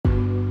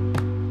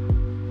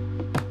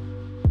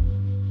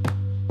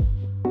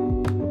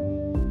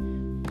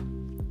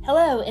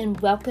Hello and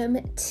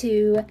welcome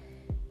to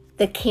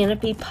the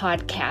Canopy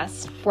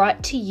podcast,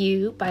 brought to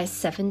you by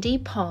 70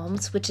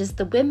 Palms, which is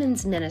the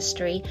women's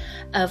ministry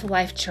of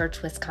Life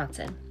Church,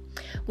 Wisconsin.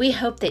 We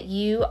hope that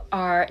you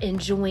are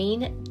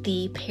enjoying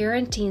the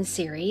parenting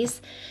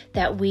series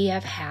that we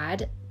have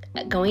had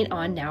going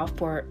on now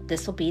for,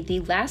 this will be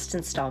the last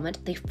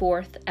installment, the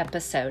 4th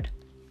episode.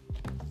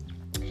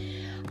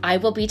 I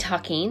will be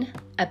talking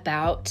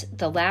about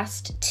the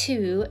last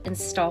 2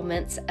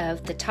 installments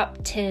of the top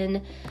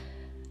 10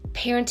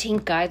 parenting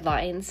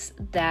guidelines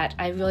that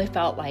I really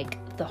felt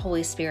like the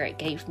Holy Spirit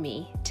gave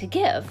me to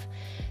give.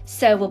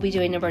 So we'll be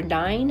doing number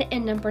 9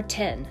 and number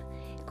 10.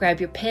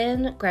 Grab your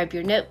pen, grab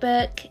your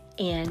notebook,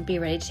 and be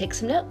ready to take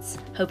some notes.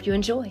 Hope you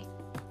enjoy.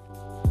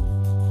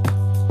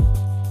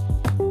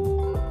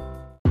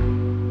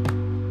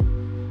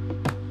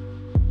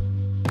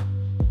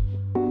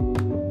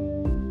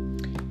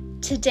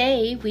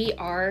 Today, we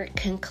are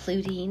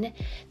concluding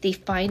the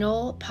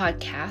final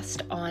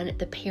podcast on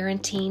the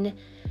parenting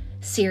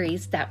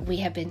series that we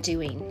have been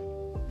doing.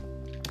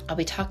 I'll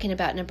be talking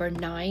about number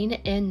 9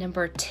 and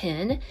number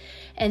 10,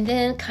 and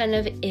then kind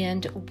of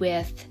end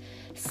with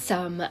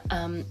some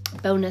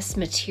bonus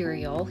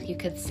material, you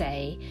could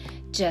say,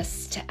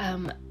 just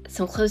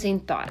some closing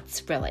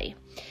thoughts, really.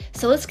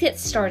 So let's get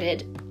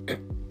started.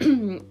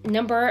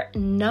 Number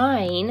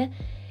 9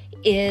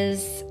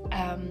 is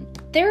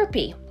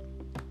therapy.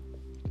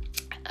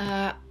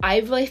 I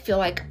really feel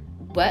like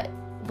what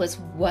was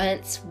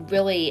once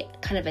really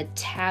kind of a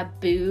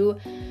taboo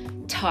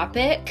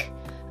topic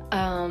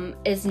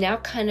is now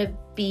kind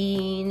of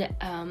being,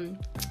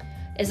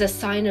 is a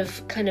sign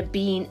of kind of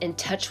being in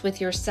touch with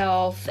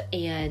yourself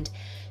and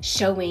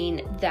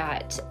showing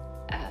that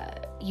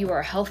you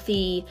are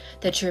healthy,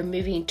 that you're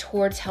moving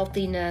towards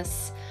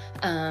healthiness.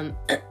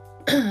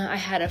 I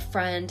had a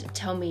friend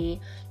tell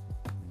me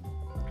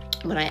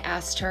when I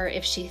asked her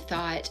if she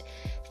thought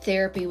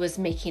therapy was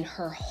making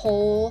her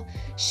whole,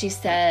 she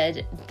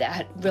said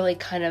that really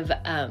kind of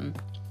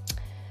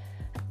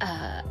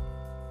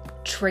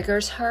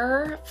triggers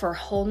her for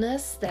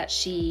wholeness, that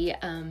she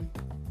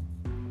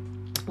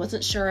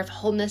wasn't sure if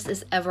wholeness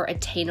is ever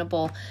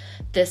attainable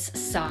this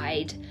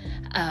side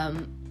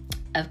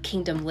of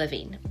kingdom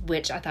living,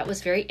 which I thought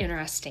was very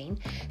interesting.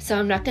 So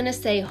I'm not going to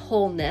say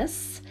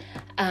wholeness,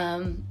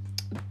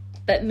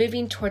 but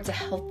moving towards a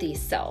healthy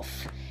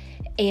self.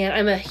 And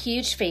I'm a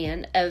huge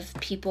fan of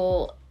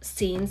people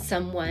seeing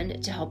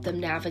someone to help them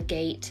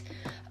navigate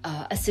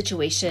a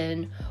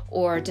situation,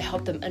 or to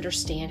help them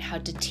understand how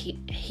to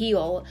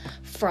heal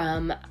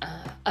from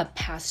a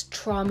past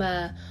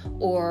trauma,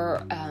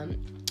 or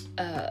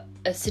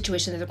a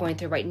situation that they're going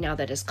through right now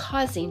that is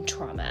causing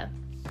trauma.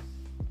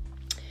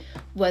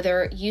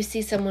 Whether you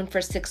see someone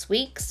for 6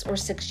 weeks or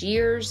 6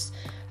 years,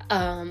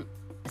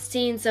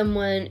 seeing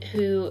someone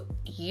who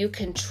you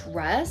can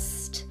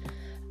trust,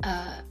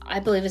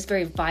 I believe is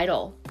very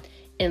vital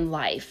in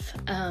life.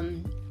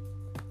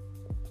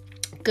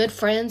 Good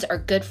friends are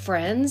good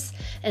friends,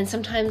 and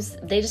sometimes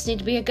they just need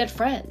to be a good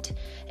friend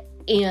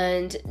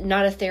and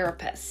not a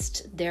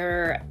therapist.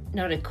 They're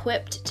not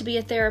equipped to be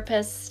a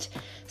therapist.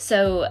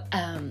 So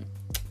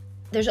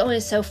there's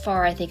only so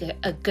far I think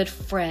a good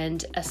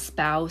friend, a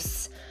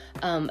spouse,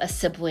 a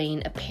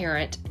sibling, a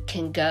parent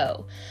can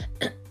go.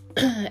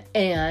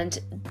 And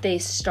they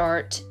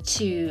start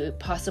to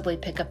possibly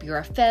pick up your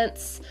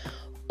offense,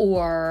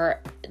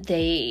 or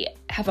they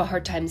have a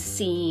hard time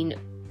seeing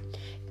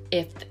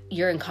if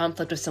you're in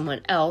conflict with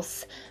someone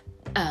else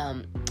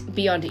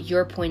beyond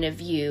your point of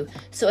view.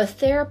 So a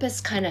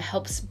therapist kind of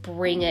helps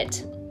bring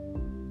it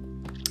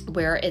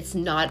where it's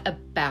not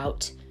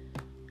about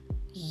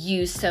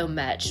you so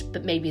much,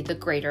 but maybe the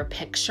greater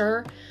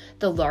picture,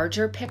 the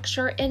larger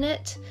picture in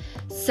it.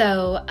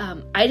 So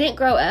I didn't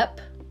grow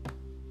up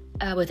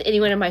with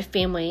anyone in my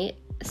family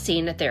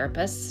seeing a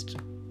therapist,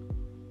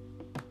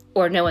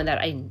 or no one that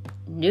I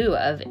knew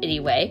of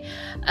anyway,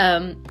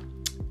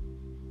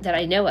 that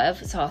I know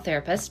of saw a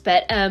therapist,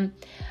 but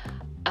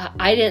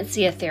I didn't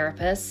see a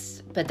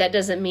therapist. But that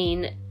doesn't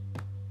mean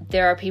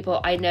there are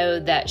people I know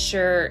that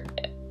sure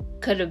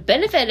could have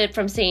benefited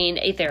from seeing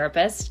a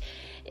therapist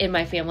in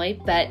my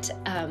family. But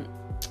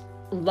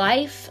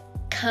life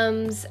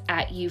comes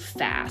at you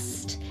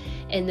fast,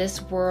 and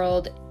this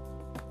world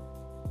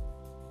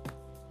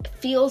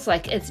feels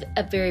like it's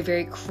a very,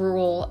 very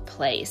cruel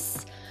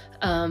place.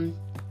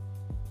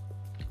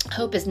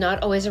 Hope is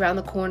not always around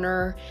the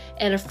corner,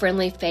 and a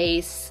friendly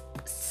face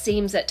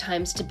seems at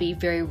times to be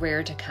very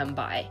rare to come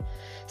by.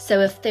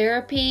 So if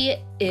therapy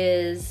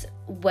is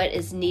what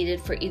is needed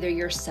for either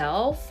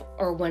yourself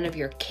or one of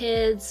your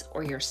kids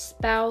or your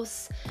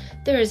spouse,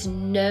 there is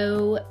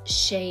no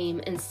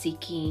shame in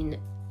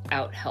seeking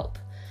out help.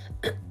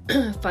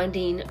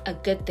 Finding a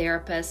good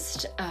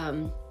therapist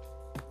can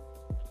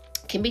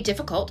be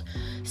difficult.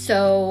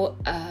 So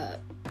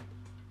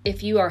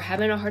if you are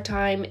having a hard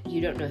time,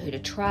 you don't know who to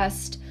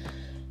trust,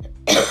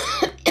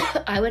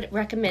 I would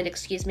recommend,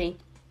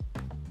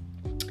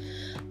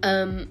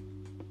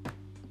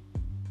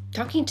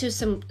 talking to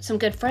some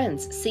good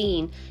friends,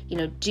 seeing,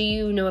 do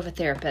you know of a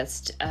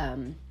therapist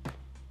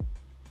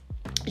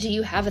Do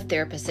you have a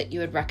therapist that you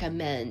would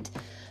recommend?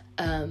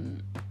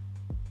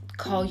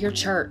 Call your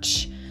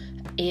church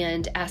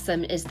and ask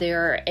them, is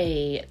there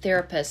a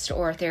therapist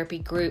or a therapy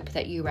group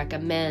that you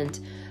recommend?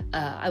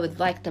 I would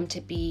like them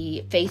to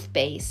be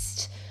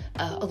faith-based,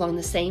 along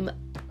the same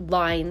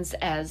lines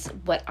as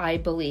what I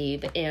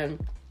believe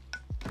and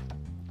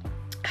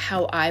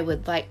how I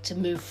would like to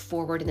move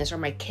forward in this, or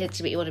my kids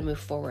to be able to move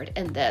forward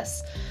in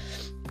this.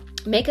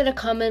 Make it a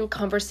common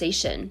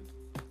conversation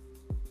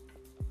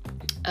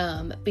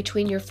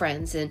between your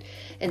friends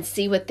and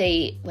see what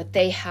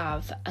they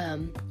have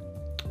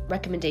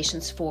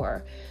recommendations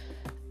for.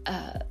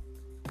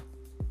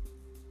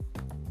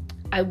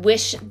 I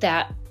wish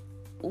that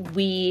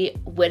we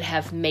would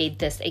have made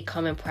this a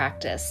common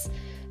practice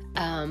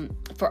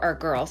for our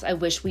girls. I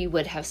wish we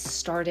would have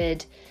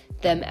started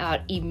them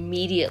out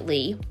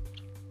immediately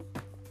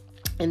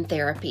in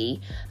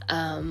therapy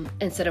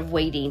instead of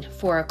waiting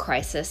for a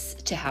crisis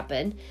to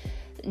happen,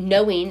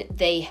 knowing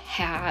they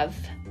have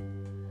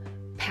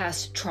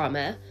past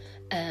trauma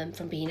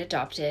from being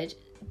adopted,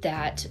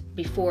 that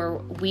before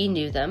we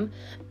knew them,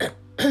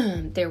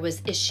 there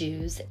was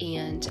issues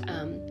and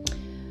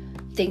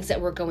things that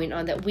were going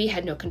on that we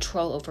had no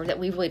control over, that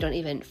we really don't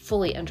even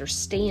fully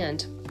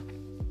understand,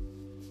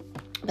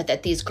 but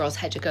that these girls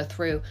had to go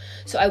through.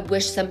 So I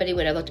wish somebody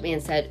would have looked at me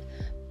and said,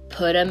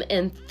 put them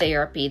in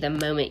therapy the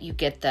moment you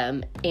get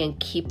them and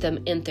keep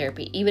them in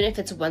therapy. Even if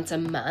it's once a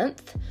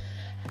month,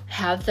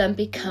 have them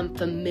become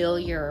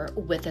familiar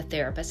with a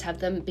therapist. Have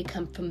them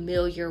become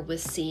familiar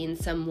with seeing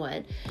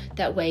someone.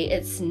 That way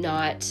it's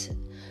not,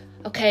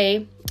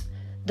 okay,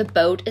 the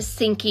boat is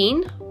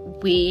sinking.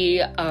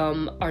 We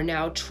are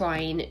now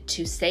trying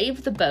to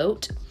save the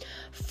boat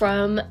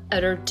from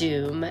utter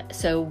doom.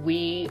 So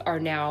we are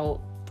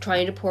now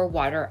trying to pour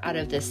water out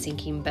of this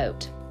sinking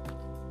boat.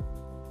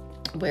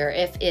 Where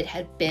if it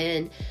had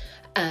been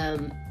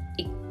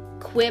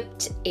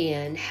equipped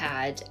and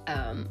had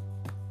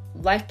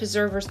life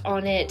preservers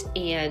on it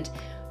and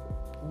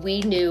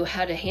we knew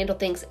how to handle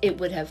things, it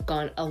would have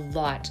gone a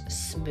lot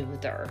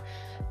smoother.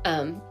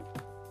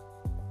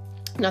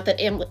 Not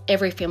that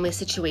every family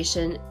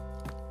situation,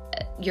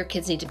 your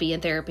kids need to be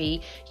in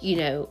therapy,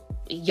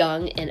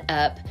 young and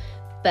up,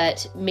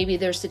 but maybe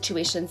there's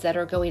situations that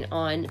are going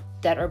on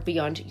that are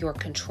beyond your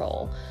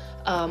control.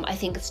 I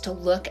think it's to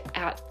look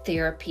at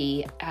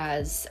therapy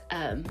as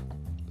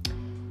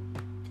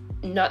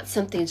not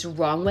something's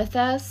wrong with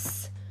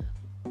us,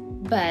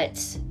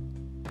 but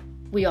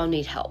we all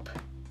need help.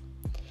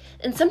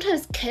 And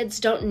sometimes kids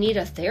don't need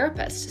a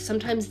therapist.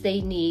 Sometimes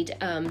they need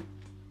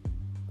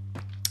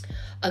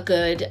a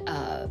good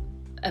a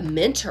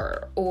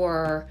mentor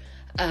or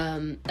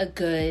a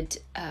good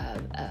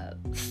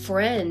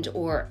friend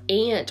or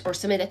aunt or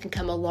somebody that can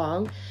come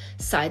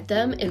alongside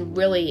them and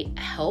really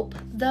help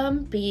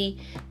them, be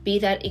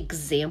that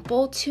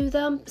example to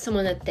them,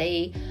 someone that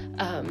they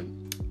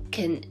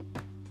can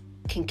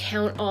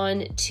count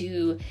on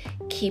to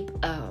keep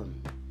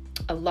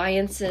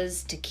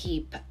alliances, to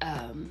keep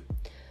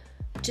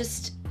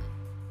just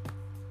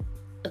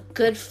a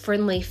good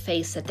friendly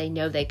face that they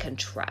know they can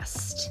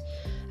trust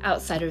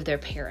outside of their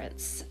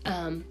parents.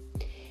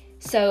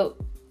 So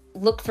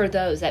look for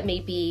those. That may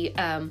be,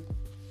 a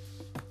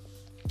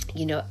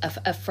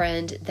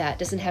friend that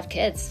doesn't have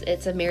kids.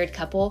 It's a married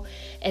couple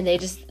and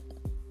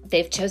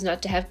they've chosen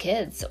not to have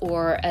kids,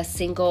 or a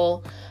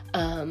single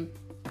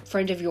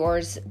friend of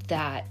yours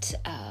that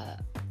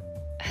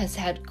has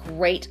had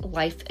great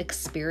life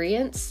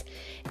experience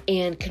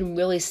and can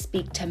really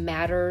speak to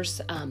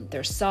matters.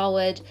 They're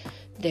solid.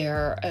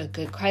 They're a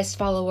good Christ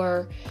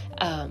follower.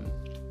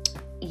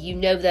 You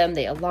know them.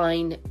 They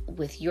align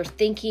with your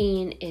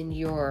thinking and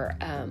your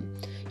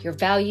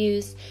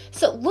values.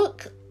 So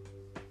look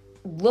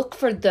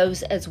for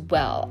those as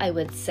well. I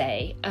would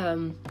say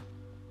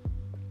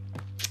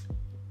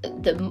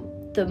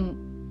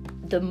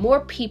the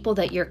more people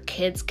that your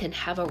kids can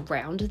have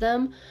around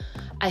them,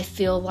 I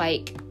feel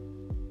like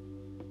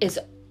is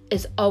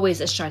always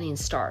a shining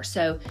star.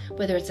 So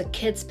whether it's a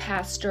kid's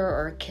pastor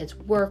or a kid's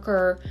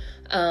worker,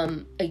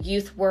 a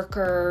youth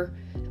worker,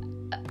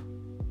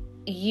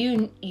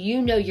 you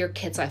know your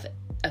kid's life,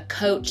 a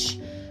coach,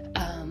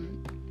 an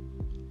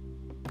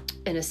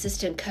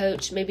assistant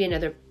coach, maybe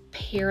another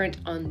parent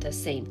on the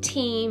same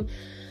team.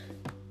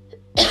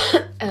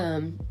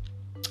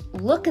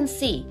 Look and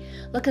see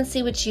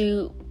what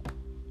you,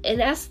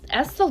 and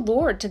ask the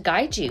Lord to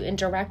guide you and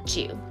direct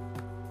you,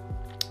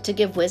 to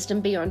give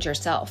wisdom beyond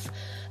yourself,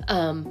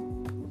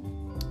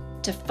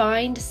 to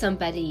find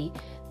somebody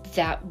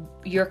that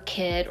your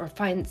kid, or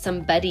find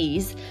some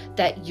buddies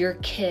that your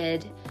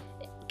kids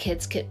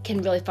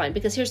can really find.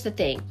 Because here's the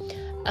thing,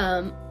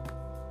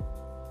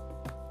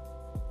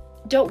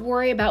 don't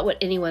worry about what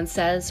anyone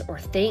says or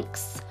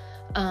thinks.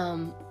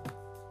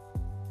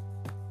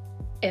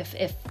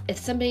 If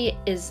somebody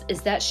is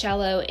that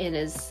shallow and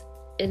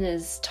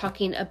is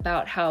talking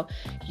about how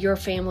your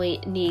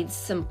family needs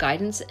some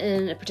guidance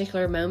in a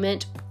particular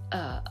moment,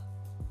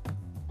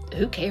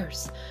 who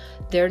cares?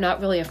 They're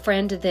not really a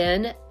friend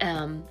then,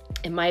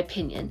 in my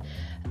opinion.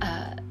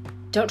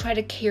 Don't try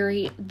to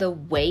carry the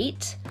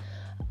weight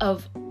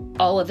of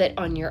all of it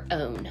on your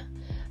own.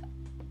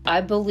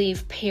 I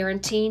believe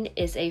parenting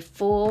is a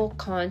full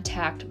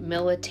contact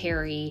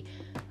military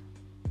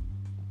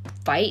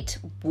fight.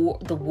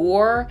 The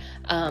war,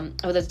 I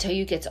will tell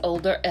you, gets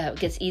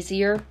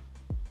easier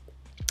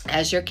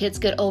as your kids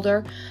get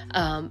older.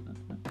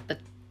 But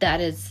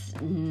that is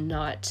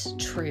not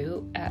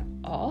true at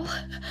all.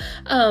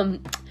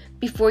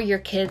 Before your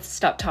kids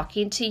stop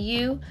talking to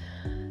you,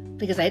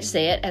 because I had to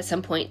say it, at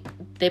some point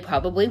they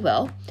probably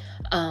will,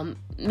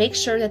 make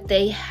sure that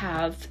they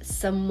have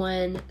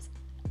someone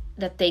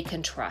that they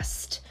can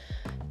trust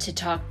to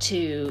talk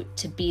to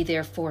be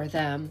there for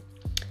them,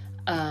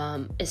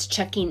 is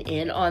checking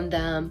in on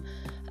them,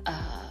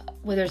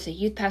 whether it's a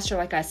youth pastor,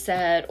 like I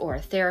said, or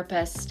a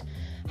therapist.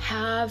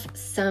 Have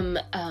some,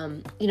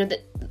 that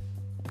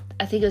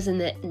I think it was in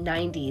the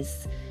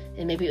 90s,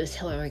 and maybe it was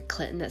Hillary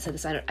Clinton that said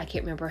this. I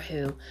can't remember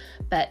who,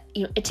 but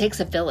it takes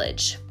a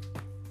village.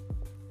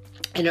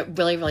 And it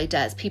really, really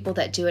does. People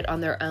that do it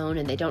on their own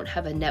and they don't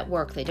have a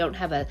network, they don't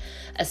have a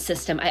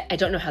system. I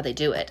don't know how they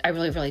do it. I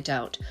really, really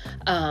don't.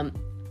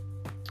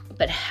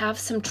 But have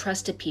some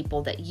trusted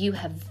people that you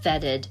have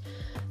vetted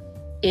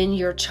in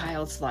your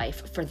child's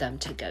life for them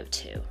to go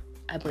to.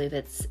 I believe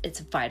it's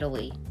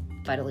vitally,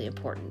 vitally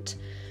important.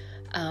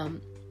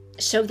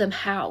 Show them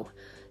how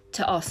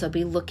to also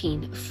be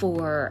looking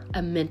for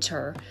a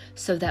mentor,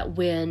 so that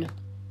when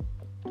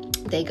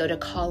they go to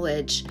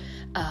college,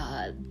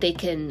 they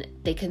can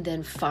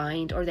then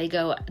find, or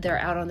they're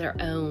out on their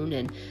own,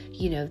 and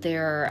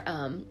they're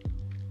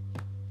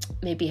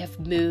maybe have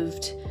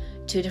moved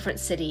to a different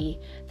city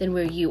than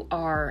where you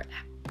are.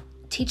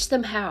 Teach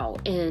them how,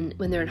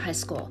 when they're in high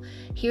school.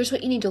 Here's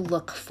what you need to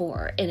look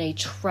for in a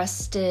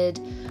trusted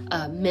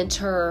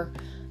mentor,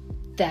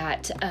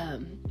 that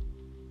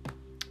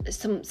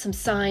some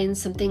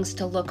signs, some things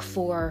to look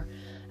for,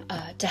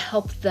 to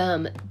help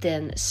them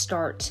then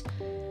start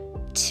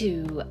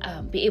to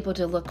be able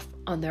to look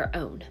on their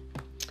own.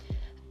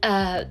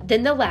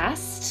 Then the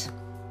last,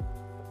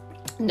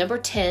 number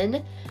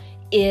 10,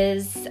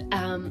 is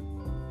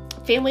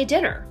family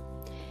dinner.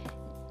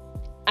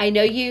 I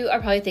know you are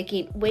probably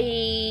thinking,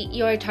 wait,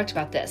 you already talked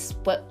about this.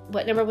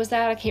 What number was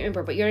that? I can't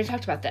remember, but you already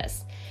talked about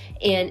this.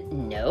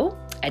 And no,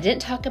 I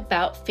didn't talk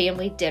about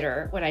family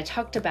dinner. What I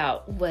talked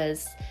about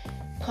was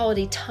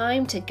quality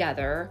time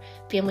together,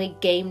 family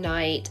game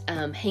night,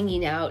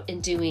 hanging out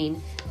and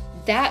doing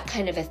that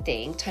kind of a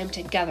thing, time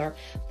together.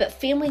 But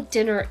family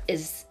dinner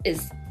is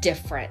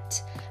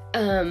different.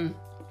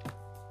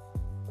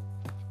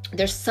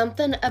 There's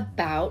something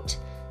about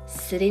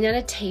sitting at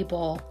a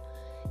table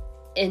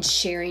and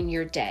sharing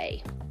your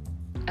day.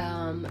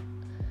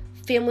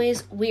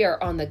 Families, we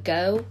are on the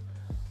go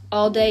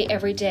all day,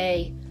 every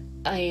day,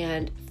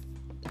 and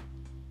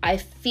I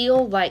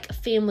feel like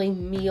family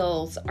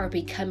meals are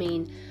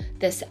becoming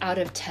this out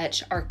of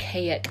touch,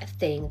 archaic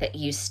thing that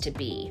used to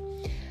be.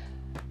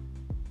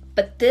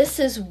 But this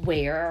is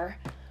where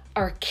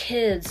our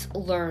kids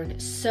learn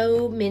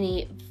so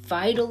many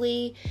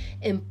vitally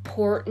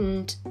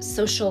important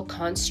social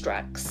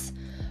constructs,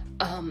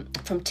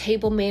 from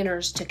table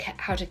manners to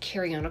how to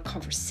carry on a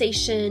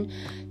conversation,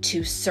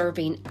 to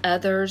serving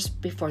others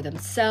before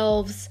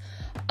themselves,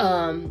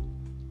 and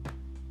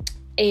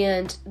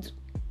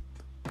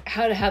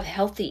how to have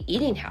healthy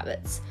eating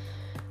habits.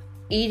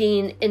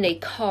 Eating in a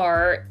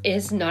car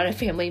is not a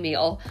family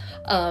meal.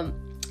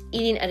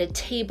 Eating at a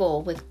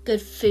table with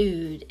good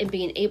food and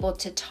being able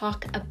to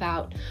talk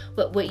about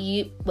what we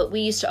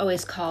used to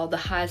always call the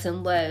highs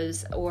and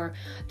lows, or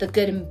the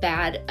good and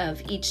bad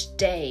of each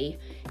day,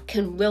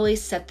 can really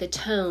set the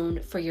tone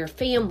for your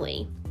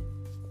family.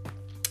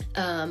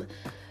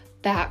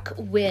 Back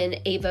when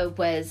Ava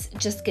was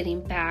just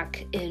getting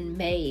back in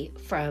May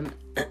from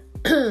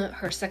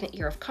her second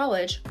year of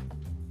college,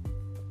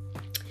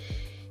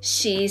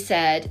 she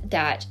said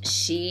that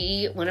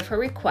one of her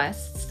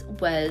requests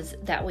was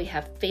that we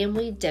have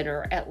family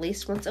dinner at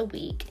least once a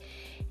week,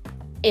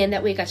 and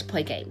that we got to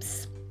play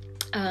games.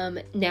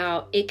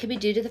 Now, it could be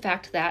due to the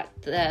fact that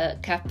the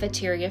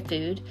cafeteria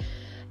food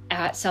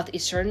at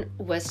Southeastern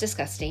was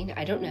disgusting.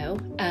 I don't know.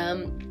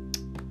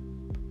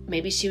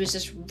 Maybe she was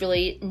just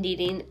really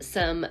needing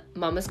some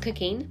mama's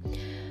cooking.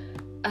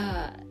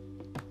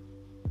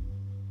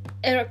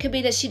 And it could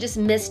be that she just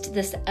missed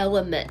this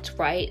element,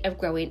 right, of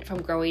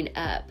growing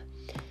up.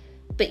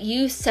 But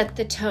you set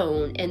the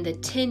tone and the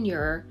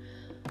tenure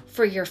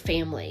for your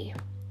family.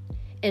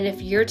 And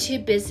if you're too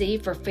busy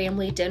for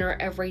family dinner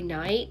every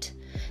night,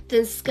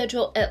 then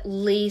schedule at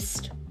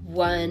least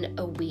one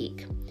a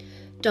week.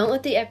 Don't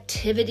let the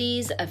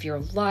activities of your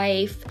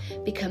life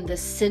become the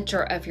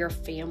center of your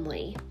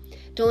family.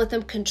 Don't let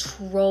them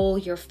control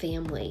your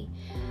family.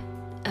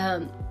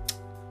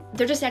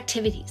 They're just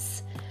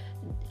activities.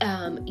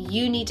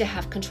 You need to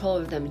have control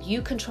of them.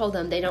 You control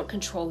them. They don't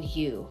control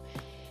you.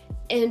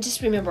 And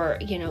just remember,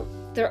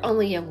 they're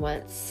only young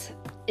once.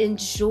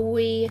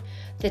 Enjoy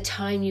the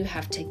time you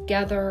have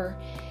together.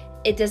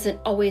 It doesn't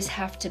always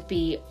have to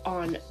be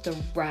on the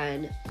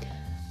run.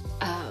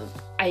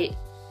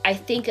 I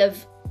think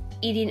of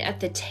eating at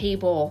the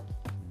table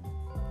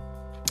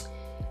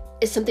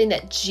is something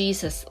that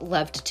Jesus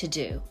loved to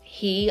do.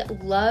 He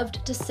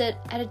loved to sit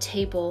at a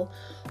table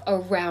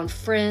around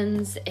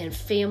friends and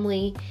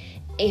family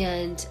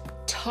and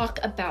talk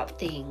about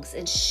things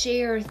and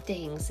share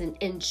things and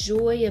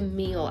enjoy a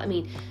meal. I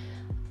mean,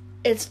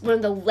 it's one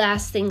of the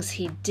last things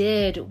he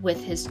did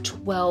with his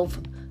 12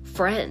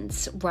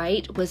 friends,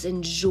 right? Was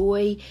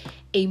enjoy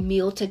a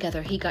meal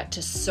together. He got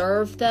to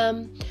serve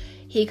them.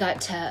 He got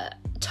to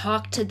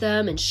talk to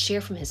them and share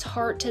from his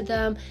heart to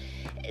them.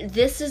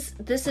 This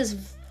is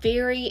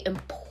very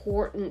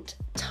important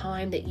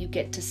time that you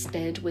get to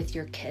spend with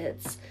your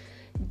kids.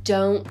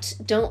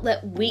 Don't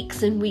let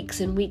weeks and weeks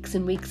and weeks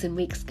and weeks and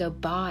weeks go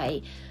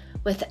by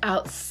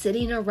without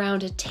sitting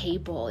around a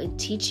table and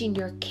teaching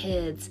your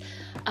kids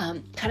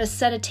how to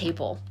set a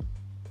table,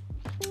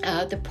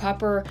 the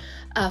proper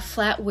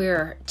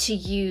flatware to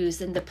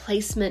use and the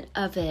placement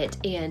of it,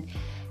 and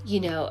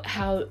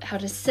how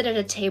to sit at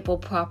a table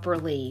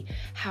properly,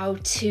 how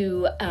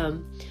to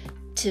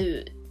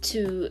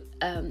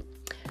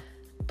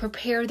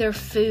prepare their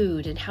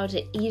food and how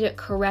to eat it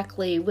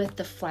correctly with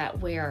the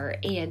flatware,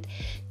 and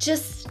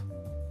just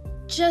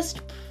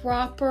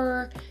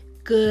proper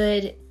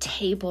good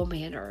table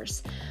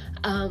manners.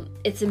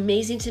 It's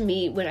amazing to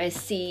me when I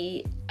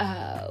see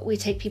we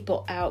take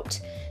people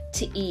out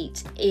to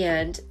eat,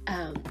 and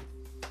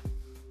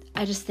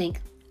I just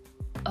think,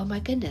 oh my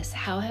goodness,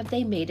 how have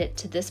they made it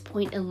to this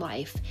point in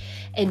life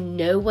and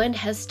no one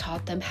has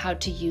taught them how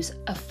to use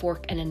a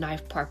fork and a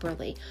knife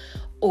properly?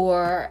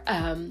 Or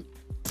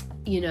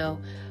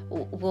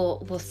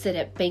we'll sit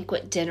at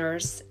banquet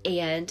dinners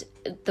and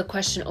the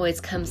question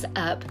always comes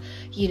up,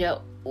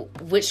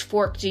 which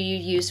fork do you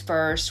use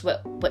first?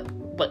 What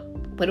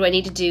do I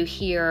need to do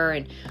here?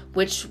 And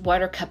which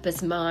water cup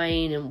is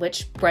mine? And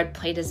which bread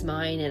plate is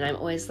mine? And I'm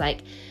always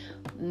like,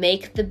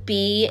 make the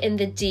B and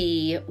the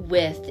D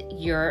with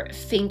your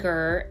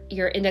finger,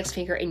 your index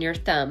finger and your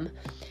thumb,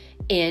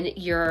 and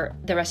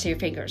the rest of your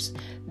fingers.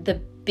 The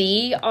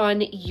B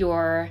on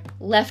your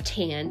left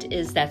hand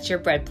that's your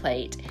bread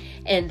plate,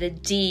 and the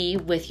D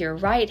with your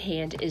right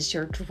hand is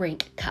your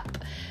drink cup.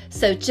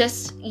 So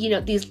just,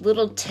 these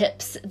little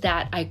tips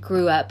that I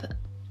grew up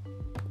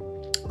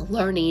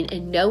learning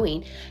and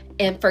knowing,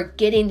 and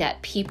forgetting that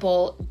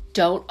people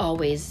don't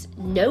always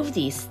know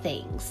these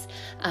things.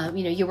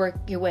 You work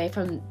your way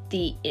from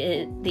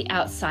the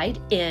outside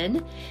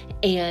in,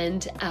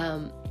 and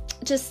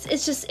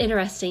it's just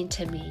interesting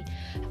to me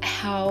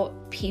how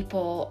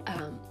people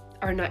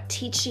are not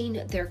teaching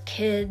their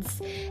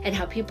kids, and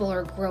how people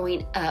are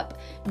growing up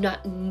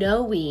not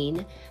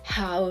knowing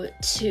how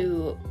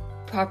to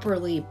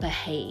properly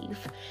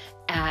behave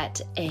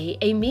at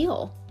a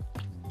meal.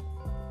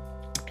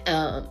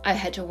 I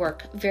had to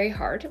work very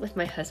hard with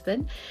my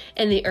husband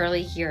in the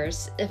early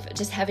years of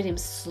just having him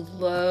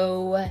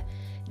slow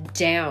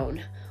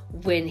down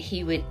when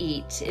he would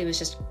eat. It was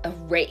just a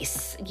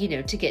race,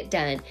 to get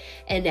done.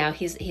 And now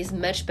he's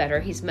much better.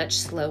 He's much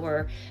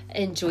slower,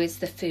 enjoys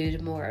the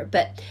food more.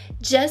 But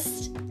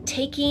just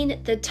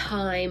taking the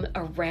time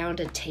around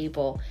a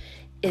table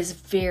is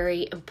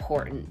very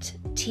important.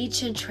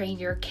 Teach and train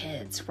your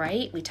kids,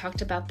 right? We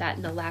talked about that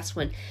in the last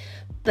one.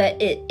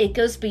 But it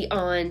goes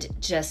beyond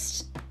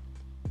just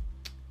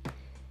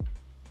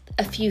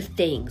a few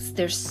things.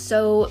 There's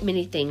so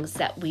many things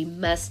that we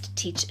must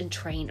teach and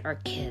train our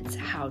kids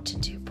how to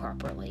do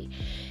properly.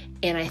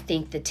 And I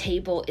think the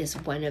table is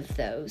one of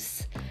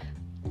those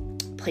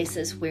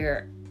places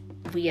where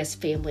we as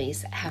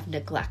families have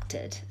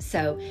neglected.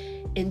 So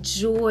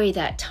enjoy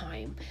that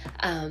time.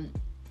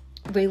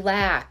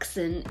 Relax,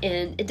 and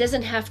it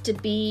doesn't have to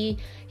be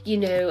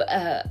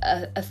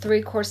a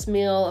 3-course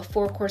meal, a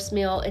 4-course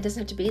meal. It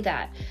doesn't have to be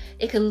that.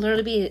 It can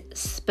literally be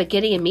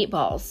spaghetti and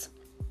meatballs.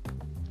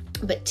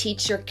 But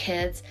teach your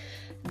kids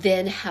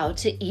then how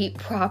to eat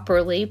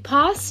properly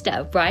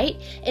pasta, right?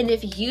 And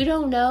if you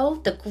don't know,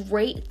 the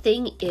great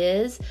thing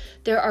is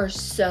there are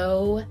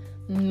so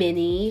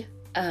many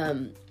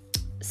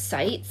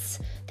sites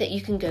that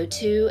you can go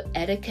to.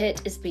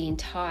 Etiquette is being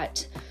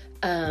taught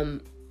on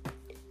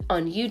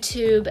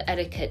YouTube.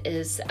 Etiquette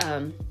is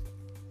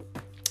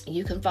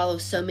you can follow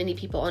so many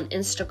people on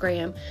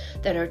Instagram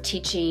that are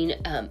teaching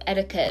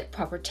etiquette,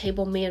 proper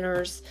table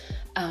manners.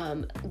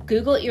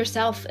 Google it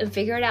yourself and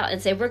figure it out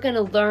and say, we're going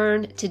to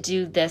learn to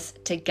do this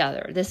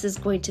together. This is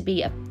going to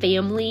be a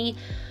family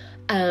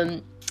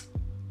learning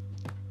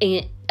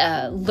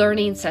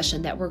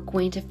session that we're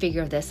going to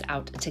figure this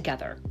out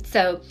together.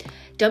 So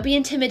don't be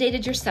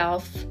intimidated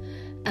yourself.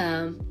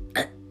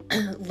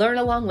 Learn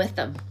along with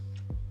them.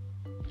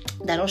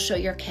 That'll show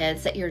your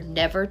kids that you're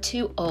never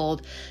too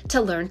old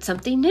to learn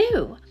something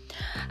new.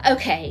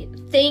 Okay,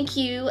 thank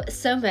you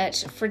so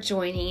much for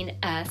joining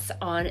us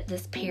on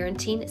this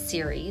parenting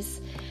series.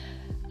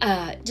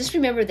 Just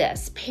remember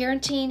this,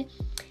 parenting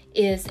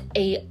is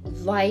a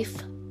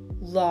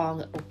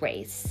lifelong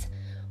race,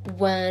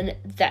 one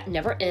that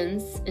never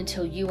ends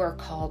until you are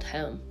called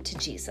home to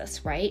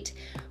Jesus, right?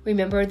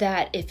 Remember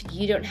that if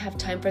you don't have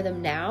time for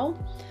them now,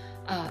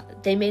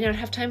 they may not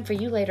have time for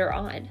you later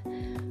on.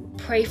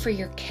 pray for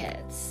your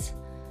kids.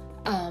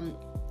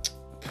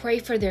 Pray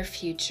for their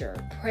future.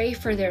 Pray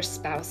for their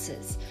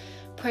spouses.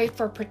 Pray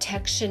for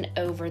protection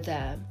over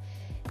them.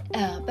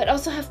 But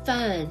also have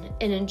fun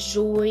and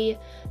enjoy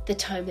the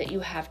time that you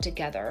have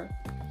together.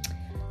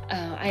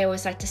 I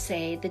always like to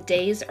say the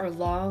days are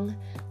long,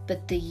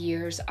 but the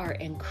years are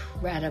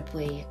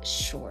incredibly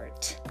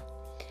short.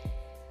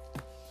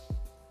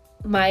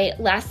 My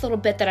last little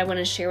bit that I want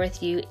to share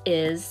with you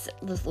is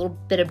this little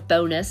bit of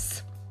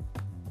bonus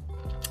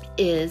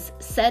is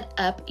set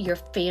up your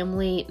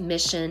family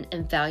mission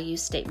and value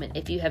statement.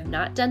 If you have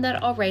not done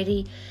that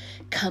already,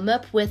 come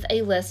up with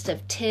a list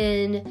of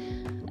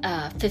 10,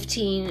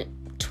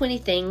 15, 20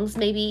 things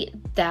maybe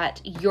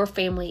that your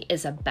family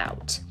is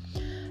about,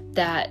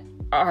 that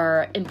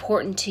are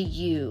important to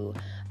you.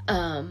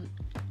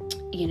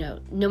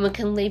 No one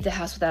can leave the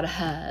house without a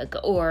hug,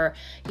 or,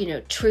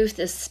 truth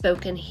is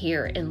spoken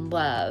here in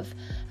love.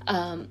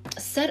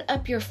 Set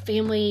up your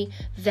family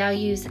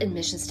values and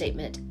mission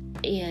statement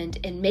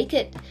and make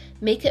it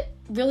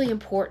really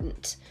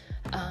important.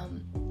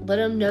 Let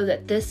them know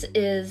that this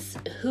is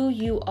who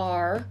you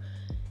are,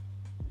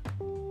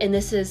 and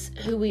this is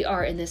who we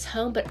are in this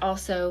home, but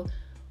also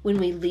when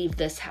we leave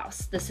this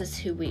house, this is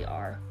who we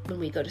are. When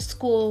we go to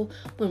school,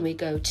 when we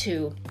go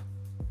to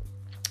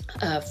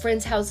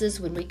friends' houses,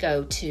 when we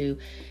go to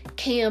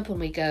camp, when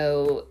we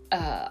go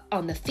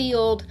on the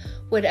field,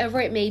 whatever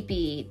it may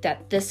be,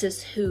 that this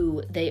is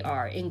who they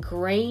are.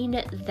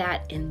 Ingrain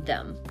that in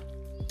them.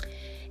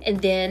 And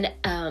then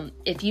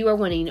if you are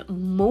wanting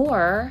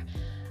more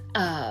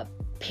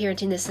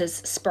parenting, this has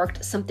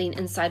sparked something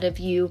inside of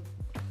you,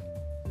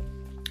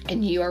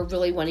 and you are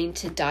really wanting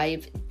to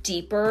dive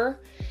deeper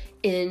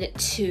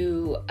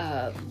into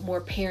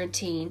more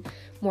parenting,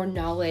 more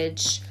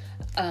knowledge,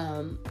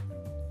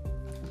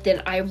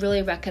 then I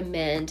really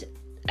recommend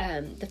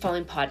the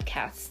following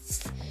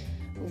podcasts: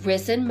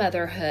 Risen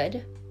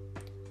Motherhood,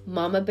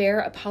 Mama Bear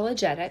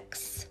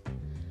Apologetics,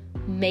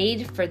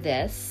 Made for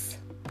This,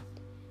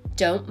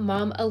 Don't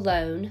Mom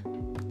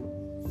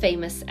Alone,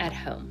 Famous at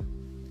Home.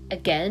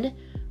 Again,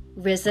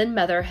 Risen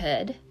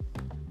Motherhood,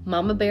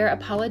 Mama Bear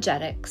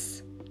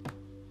Apologetics,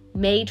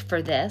 Made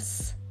for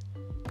This,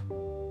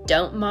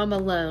 Don't Mom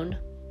Alone,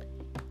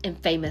 and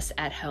Famous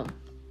at Home.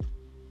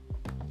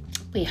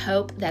 We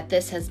hope that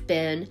this has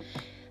been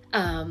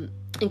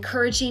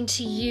encouraging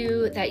to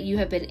you, that you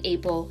have been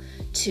able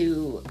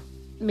to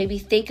maybe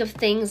think of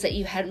things that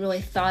you hadn't really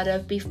thought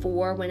of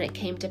before when it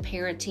came to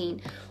parenting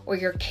or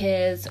your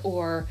kids,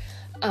 or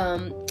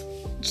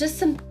just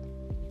some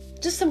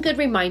good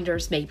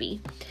reminders maybe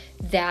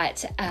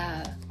that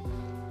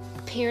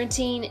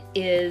parenting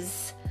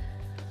is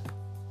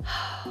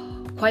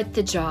quite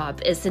the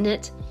job, isn't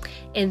it?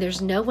 And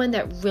there's no one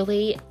that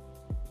really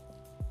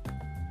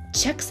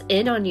checks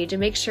in on you to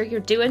make sure you're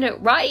doing it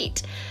right.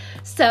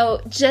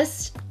 So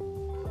just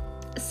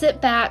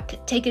sit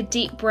back, take a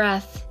deep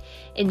breath,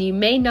 and you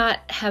may not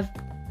have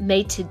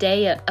made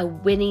today a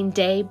winning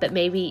day, but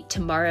maybe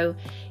tomorrow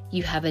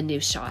you have a new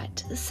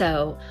shot.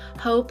 So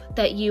hope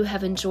that you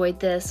have enjoyed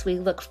this. We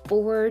look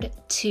forward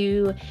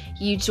to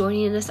you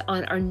joining us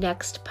on our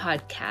next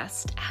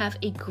podcast. Have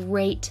a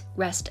great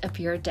rest of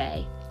your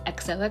day.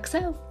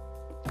 XOXO.